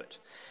benefit.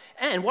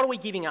 And what are we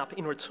giving up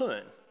in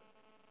return?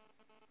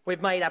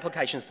 We've made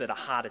applications that are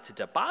harder to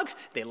debug,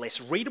 they're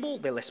less readable,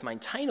 they're less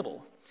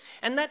maintainable.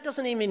 And that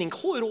doesn't even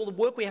include all the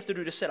work we have to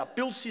do to set up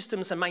build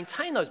systems and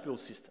maintain those build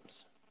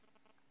systems.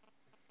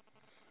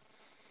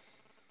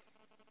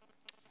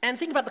 And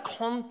think about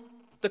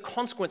the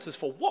consequences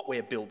for what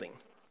we're building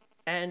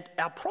and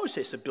our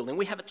process of building.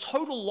 We have a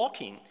total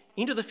lock-in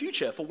into the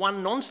future for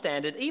one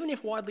non-standard, even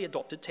if widely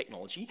adopted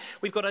technology.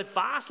 We've got a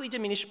vastly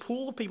diminished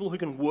pool of people who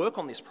can work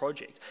on this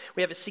project.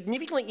 We have a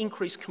significantly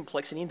increased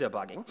complexity in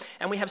debugging,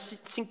 and we have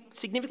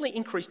significantly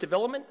increased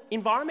development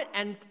environment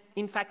and,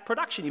 in fact,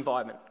 production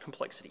environment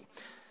complexity.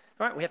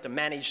 All right, we have to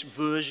manage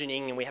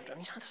versioning, and we have to,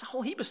 there's a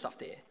whole heap of stuff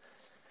there.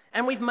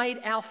 And we've made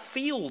our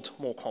field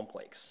more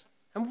complex.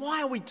 And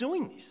why are we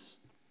doing this?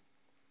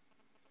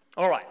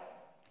 All right,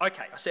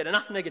 okay, I said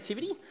enough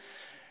negativity.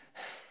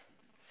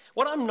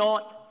 What I'm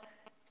not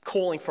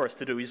calling for us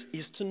to do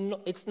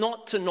it's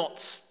not to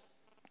not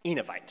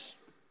innovate.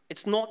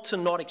 It's not to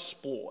not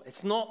explore.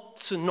 It's not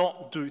to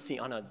not do things.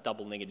 I know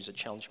double negatives are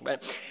challenging,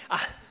 but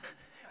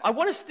I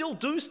want to still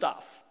do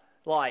stuff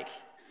like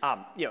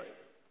the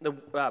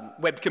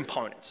web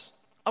components.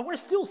 I want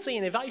to still see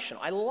innovation.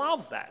 I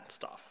love that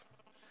stuff.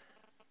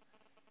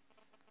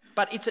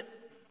 But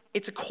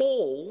it's a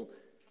call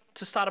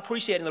to start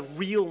appreciating the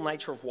real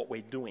nature of what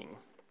we're doing.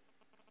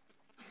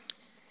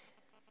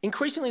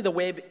 Increasingly, the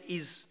web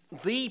is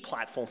the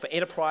platform for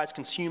enterprise,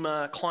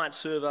 consumer,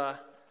 client-server,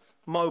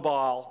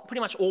 mobile,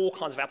 pretty much all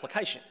kinds of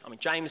application. I mean,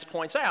 James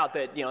points out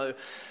that,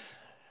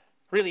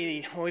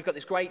 really, we've got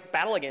this great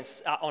battle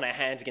on our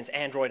hands against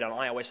Android and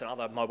iOS and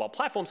other mobile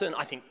platforms, and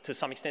I think to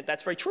some extent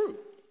that's very true.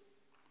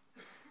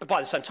 But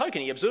by the same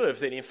token, he observes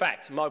that, in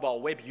fact, mobile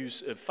web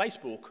use of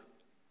Facebook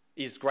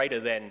is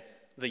greater than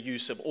the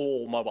use of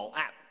all mobile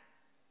app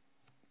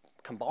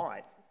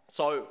combined.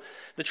 So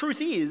the truth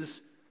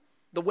is,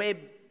 the web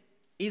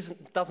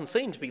doesn't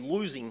seem to be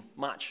losing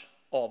much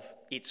of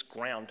its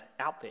ground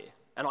out there.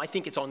 And I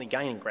think it's only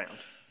gaining ground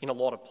in a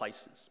lot of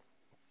places.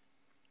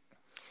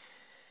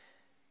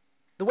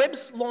 The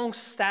web's long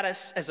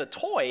status as a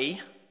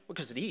toy,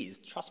 because it is,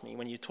 trust me,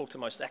 when you talk to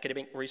most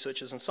academic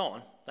researchers and so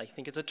on, they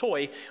think it's a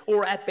toy,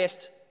 or at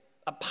best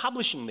a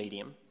publishing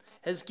medium,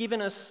 has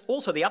given us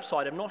also the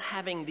upside of not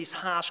having this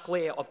harsh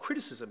glare of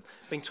criticism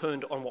being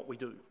turned on what we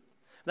do.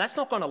 That's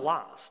not going to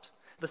last.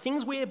 The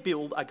things we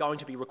build are going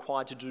to be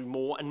required to do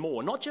more and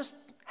more, not just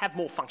have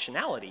more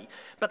functionality,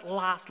 but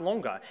last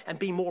longer and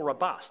be more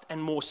robust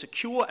and more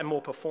secure and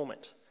more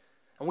performant.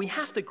 And we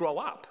have to grow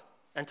up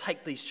and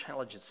take these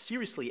challenges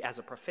seriously as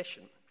a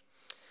profession.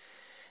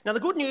 Now, the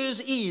good news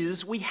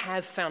is we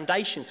have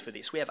foundations for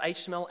this. We have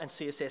HTML and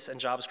CSS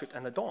and JavaScript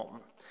and the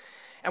DOM.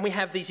 And we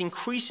have these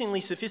increasingly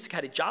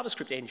sophisticated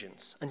JavaScript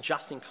engines and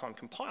just-in-time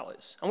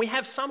compilers. And we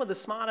have some of the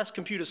smartest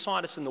computer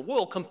scientists in the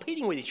world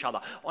competing with each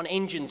other on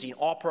engines in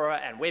Opera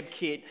and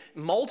WebKit,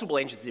 multiple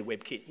engines in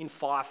WebKit, in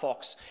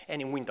Firefox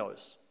and in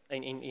Windows,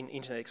 in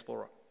Internet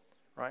Explorer.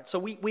 Right? So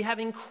we have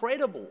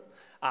incredible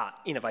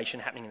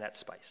innovation happening in that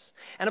space.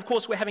 And of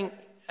course, we're having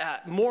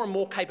more and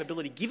more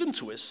capability given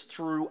to us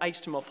through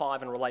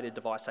HTML5 and related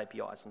device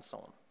APIs and so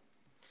on.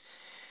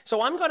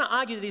 So I'm going to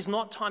argue that it is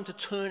not time to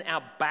turn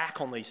our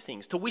back on these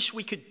things, to wish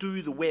we could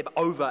do the web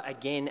over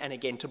again and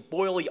again, to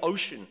boil the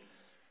ocean.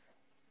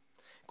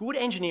 Good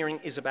engineering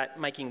is about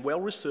making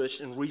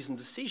well-researched and reasoned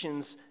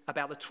decisions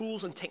about the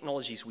tools and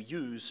technologies we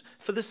use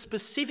for the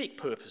specific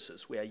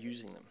purposes we are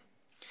using them,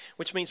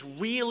 which means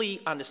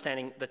really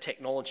understanding the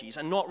technologies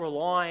and not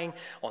relying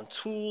on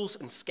tools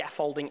and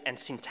scaffolding and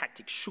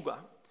syntactic sugar.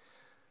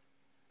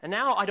 And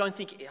now I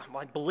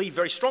believe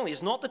very strongly,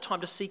 is not the time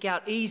to seek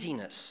out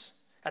easiness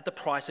at the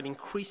price of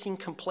increasing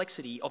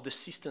complexity of the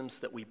systems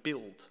that we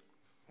build.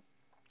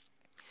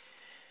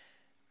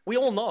 We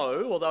all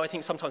know, although I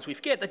think sometimes we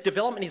forget, that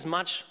development is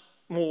much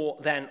more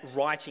than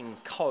writing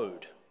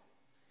code.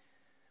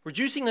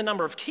 Reducing the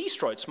number of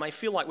keystrokes may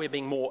feel like we're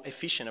being more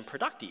efficient and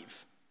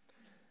productive,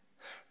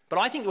 but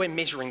I think we're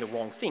measuring the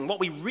wrong thing. What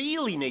we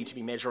really need to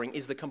be measuring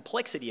is the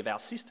complexity of our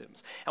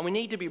systems, and we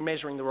need to be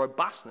measuring the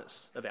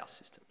robustness of our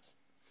systems.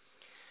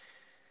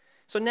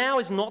 So now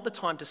is not the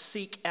time to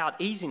seek out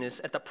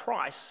easiness at the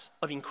price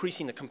of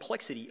increasing the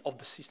complexity of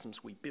the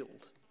systems we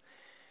build.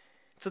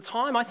 It's a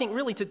time, I think,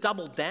 really to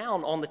double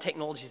down on the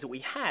technologies that we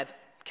have,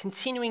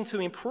 continuing to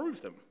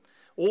improve them,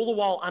 all the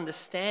while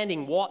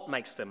understanding what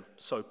makes them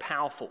so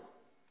powerful.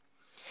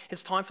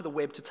 It's time for the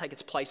web to take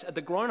its place at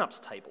the grown-ups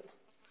table,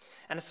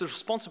 and it's the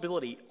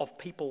responsibility of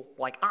people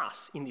like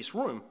us in this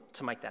room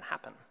to make that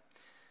happen.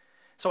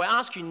 So I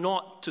ask you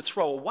not to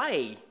throw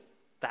away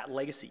that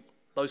legacy,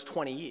 those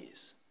 20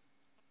 years,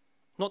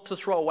 not to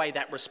throw away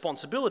that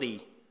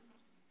responsibility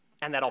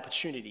and that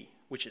opportunity,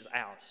 which is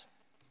ours.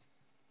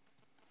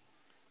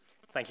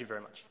 Thank you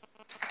very much.